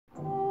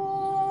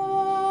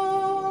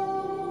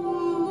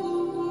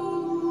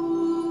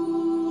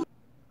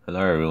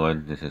Hello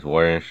everyone, this is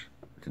Warriors.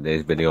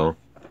 Today's video,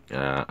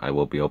 I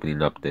will be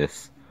opening up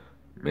this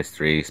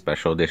mystery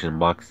special edition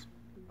box.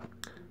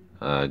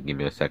 Give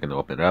me a second to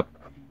open it up.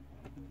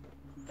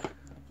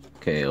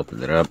 Okay,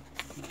 open it up.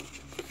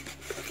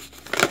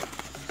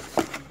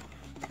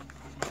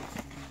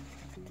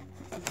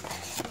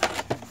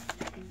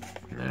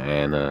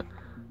 And the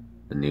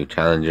new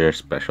Challenger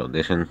special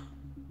edition,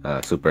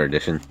 super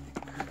edition.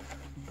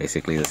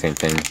 Basically the same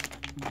thing.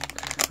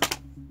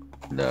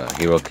 The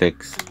hero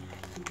kicks.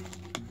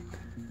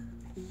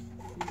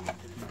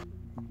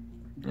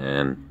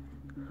 And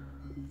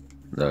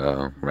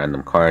the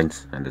random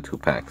cards and the 2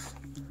 packs.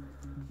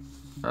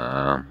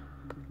 I'll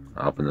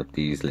open up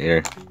these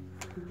later.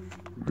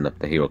 Open up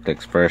the hero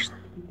clicks first.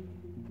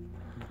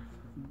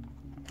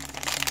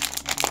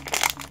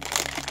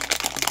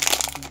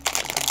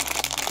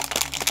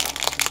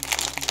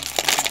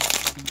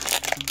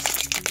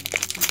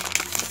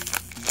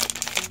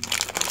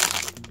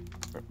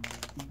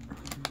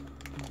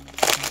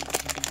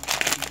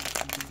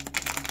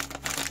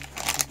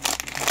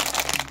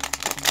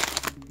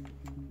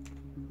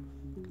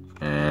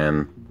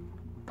 And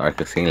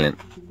Dark Assailant.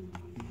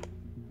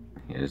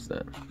 Here's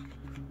the.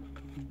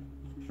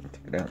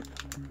 Take it out.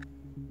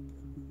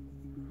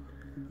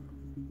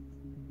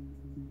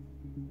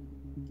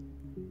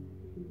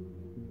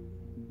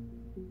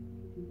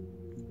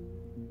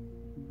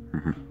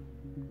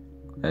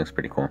 That looks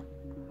pretty cool.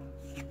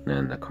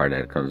 And the card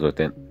that comes with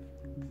it.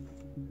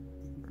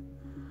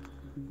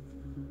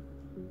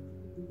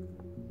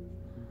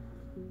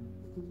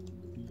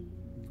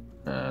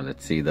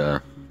 Let's see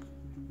the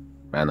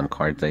random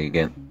cards that you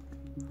get.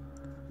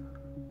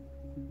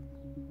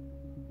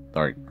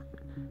 Dark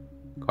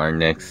card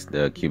next,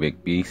 the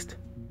Cubic Beast,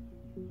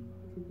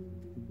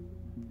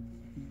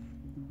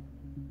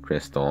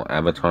 Crystal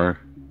Avatar,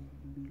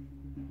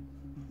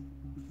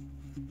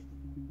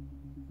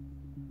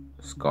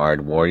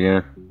 Scarred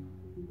Warrior.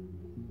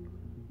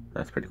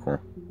 That's pretty cool.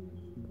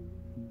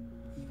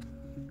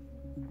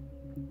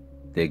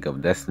 Dig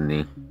of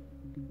Destiny.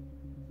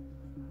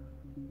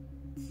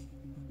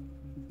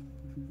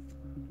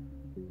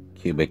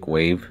 Cubic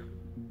Wave.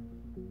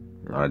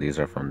 A lot of these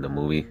are from the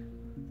movie.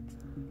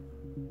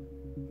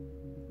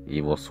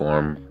 Evil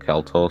Swarm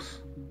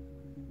Keltos.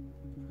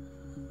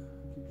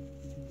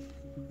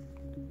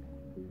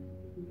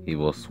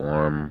 Evil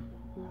Swarm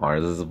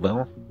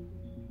Harzabel.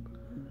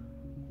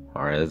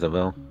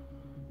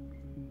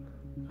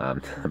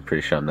 I'm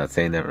pretty sure I'm not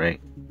saying that right.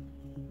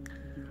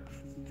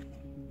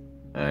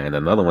 And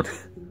another one.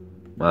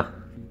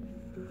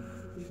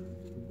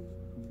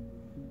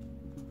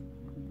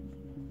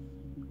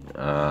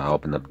 I'll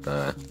open up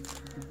the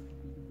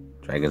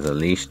Dragons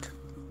Unleashed.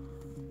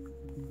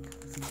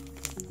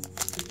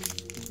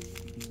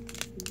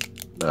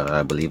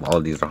 I believe all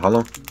of these are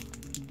hollow.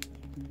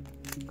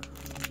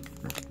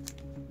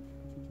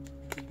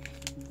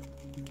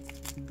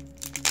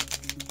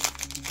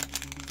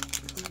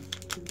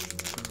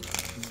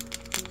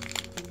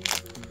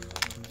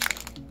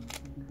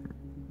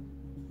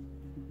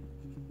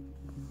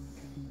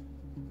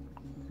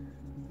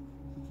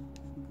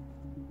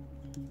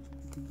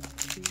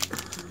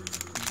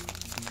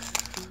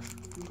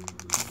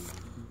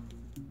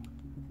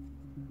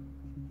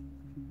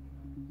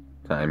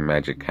 Time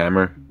Magic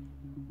Hammer.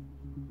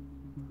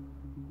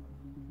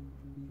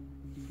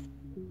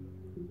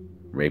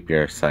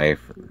 Rapier Scythe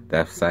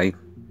Death Scythe.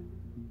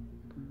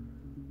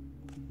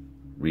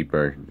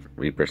 Reaper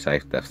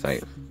Scythe Death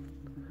Scythe.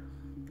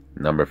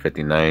 Number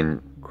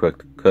 59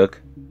 Cook.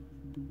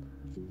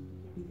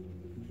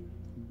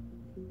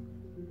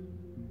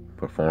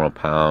 Performa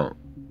Pal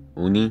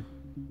Uni.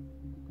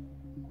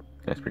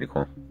 That's pretty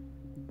cool.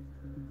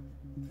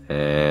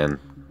 And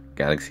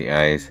Galaxy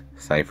Eyes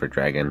Cypher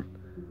Dragon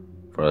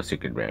for a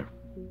secret rare.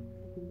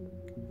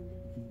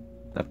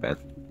 Not bad.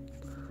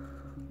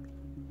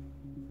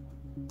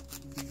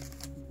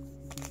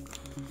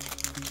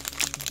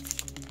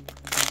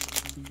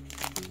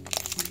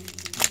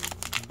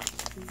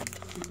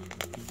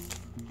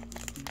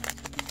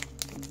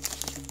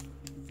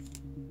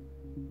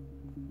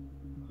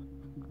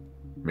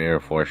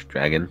 Mirror Force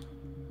Dragon.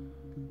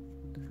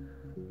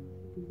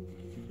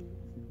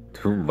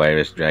 Tomb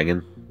Virus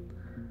Dragon.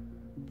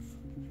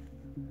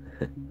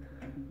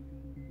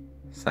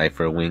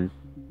 Cypher Wing.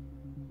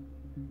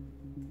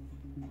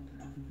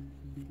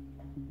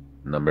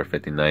 Number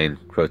 59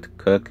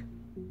 Cook.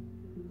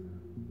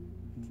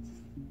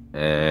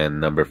 And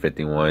number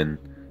 51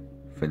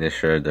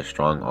 Finisher the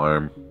Strong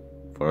Arm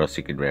for a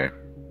secret rare.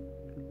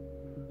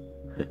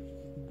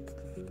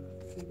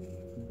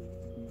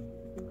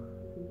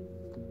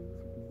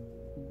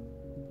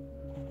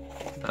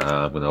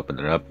 I'm gonna open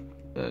it up.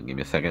 Give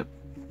me a second.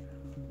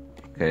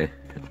 Okay,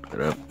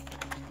 open it up.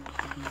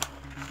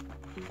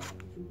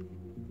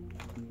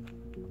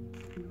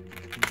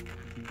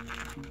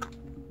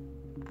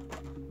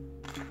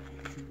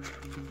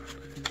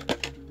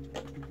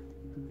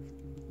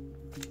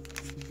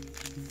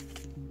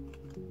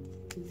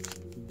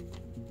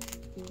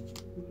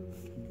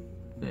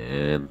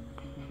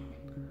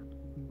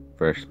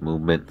 First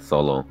movement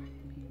solo.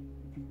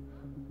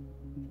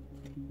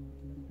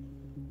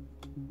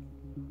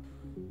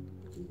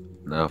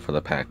 Now for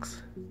the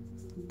packs.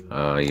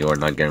 You are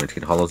not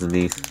guaranteed holos in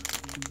these.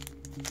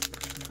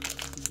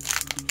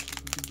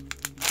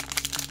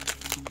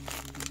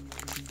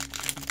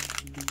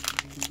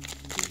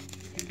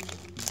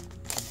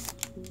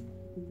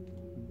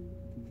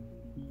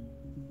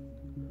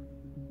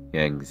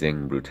 Yang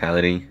Zing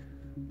Brutality.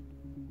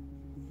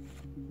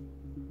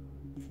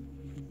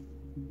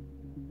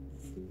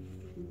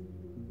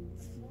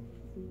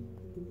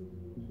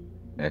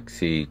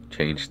 XC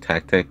Change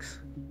Tactics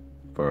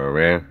for a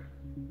rare.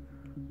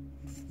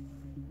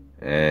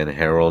 And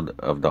Herald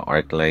of the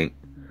Arclight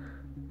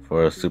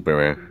for a super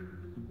rare.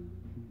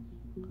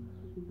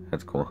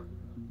 That's cool.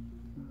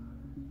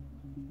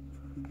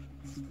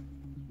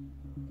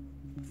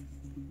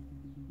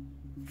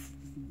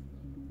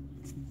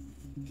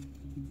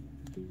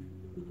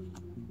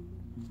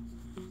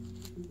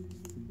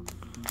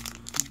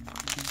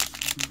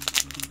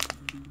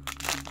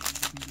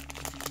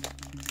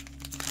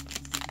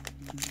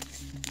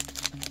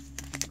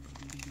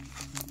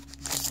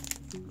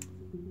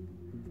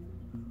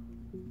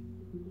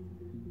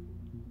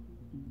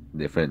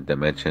 Different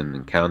dimension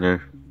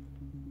encounter.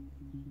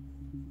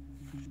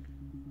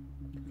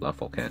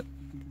 Lawful cat.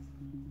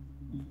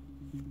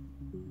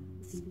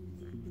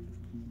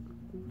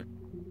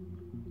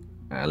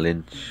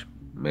 Lynch,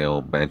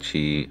 male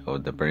banshee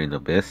of the burning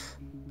abyss.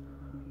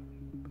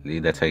 I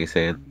believe that's how you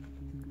say it.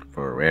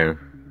 For a rare.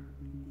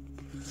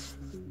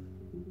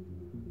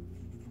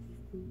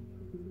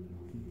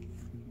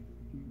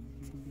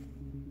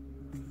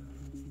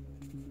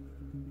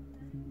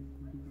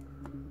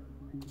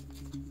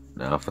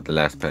 Now for the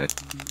last pack.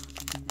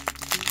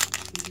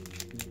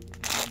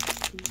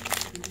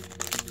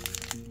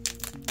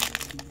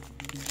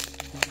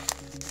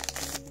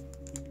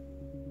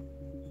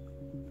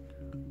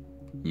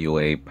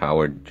 UA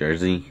powered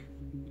jersey.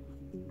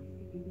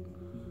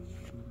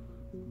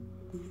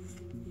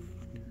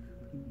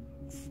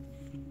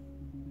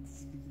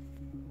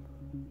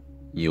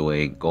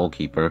 UA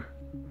goalkeeper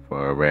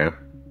for a rare.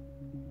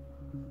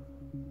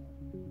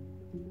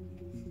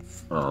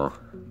 Oh,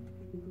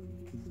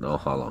 no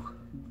holo.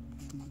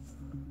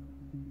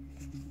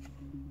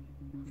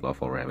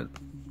 Fluffle rabbit.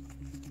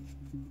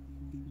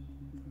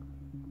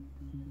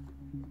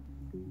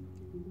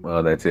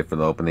 Well, that's it for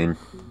the opening.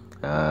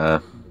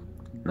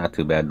 Not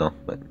too bad though,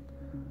 but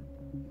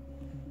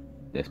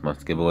this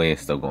month's giveaway is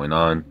still going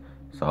on,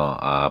 so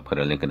I'll put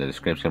a link in the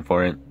description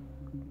for it.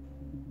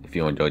 If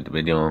you enjoyed the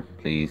video,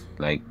 please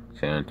like,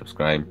 share, and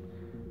subscribe.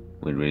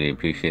 We'd really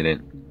appreciate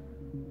it.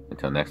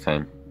 Until next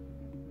time,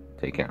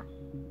 take care.